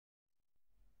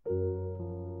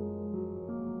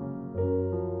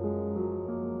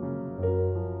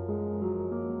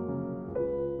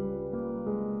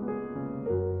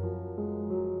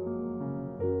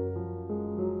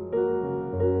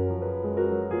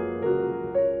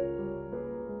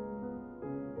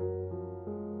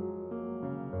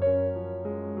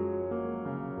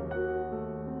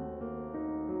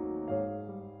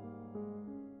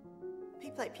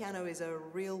Plate Piano is a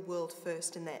real world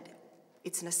first in that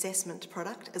it's an assessment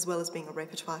product as well as being a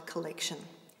repertoire collection.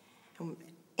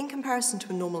 In comparison to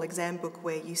a normal exam book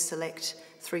where you select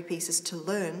 3 pieces to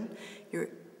learn,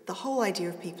 the whole idea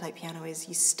of P-Plate Piano is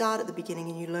you start at the beginning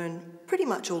and you learn pretty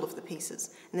much all of the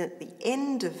pieces. And at the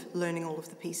end of learning all of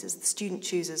the pieces, the student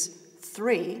chooses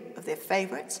 3 of their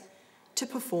favourites to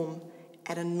perform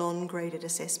at a non-graded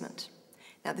assessment.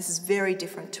 Now, this is very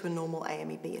different to a normal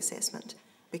AMEB assessment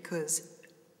because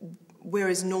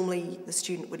whereas normally the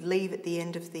student would leave at the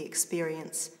end of the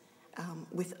experience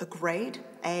with a grade,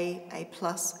 A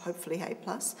plus, hopefully A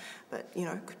plus, but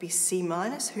it could be C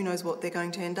minus, who knows what they're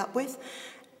going to end up with.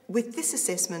 With this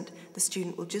assessment, the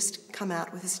student will just come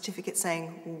out with a certificate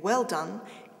saying, well done,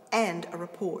 and a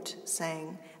report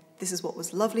saying, this is what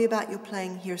was lovely about your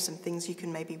playing, here are some things you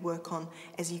can maybe work on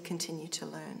as you continue to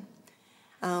learn.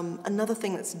 Another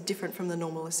thing that's different from the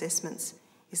normal assessments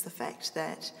is the fact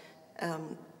that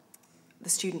the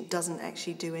student doesn't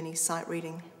actually do any sight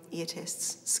reading, ear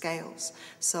tests, scales.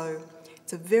 So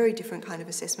it's a very different kind of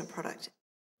assessment product.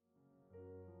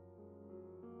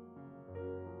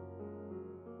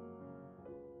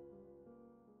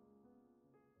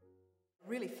 A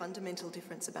really fundamental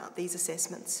difference about these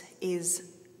assessments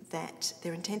is that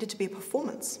they're intended to be a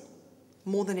performance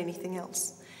more than anything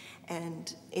else.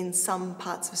 And in some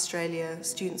parts of Australia,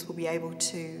 students will be able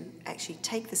to actually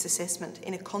take this assessment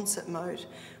in a concert mode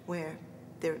where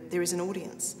there is an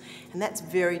audience. And that's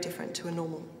very different to a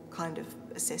normal kind of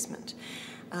assessment.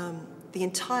 The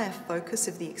entire focus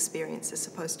of the experience is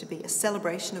supposed to be a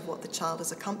celebration of what the child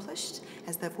has accomplished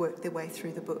as they've worked their way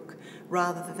through the book,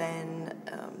 rather than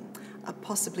a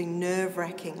possibly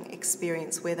nerve-wracking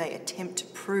experience where they attempt to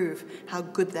prove how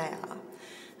good they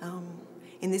are.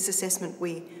 In this assessment,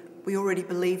 we already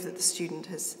believe that the student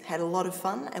has had a lot of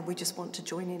fun, and we just want to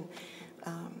join in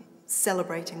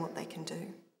celebrating what they can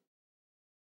do.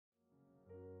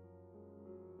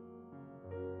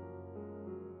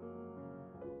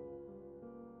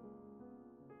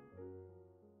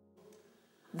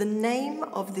 The name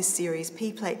of this series,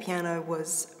 P-Plate Piano,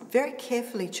 was very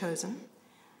carefully chosen,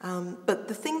 but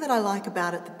the thing that I like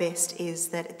about it the best is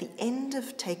that at the end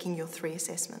of taking your 3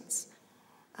 assessments,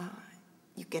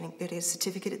 you get a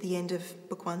certificate at the end of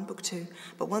book 1, book 2,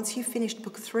 but once you've finished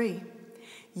book 3,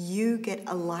 you get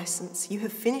a license. You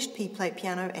have finished P-Plate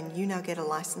Piano and you now get a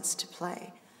license to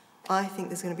play. I think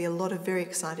there's going to be a lot of very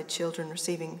excited children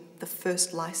receiving the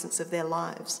first license of their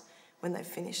lives when they've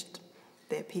finished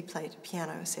their P-Plate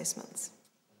Piano assessments.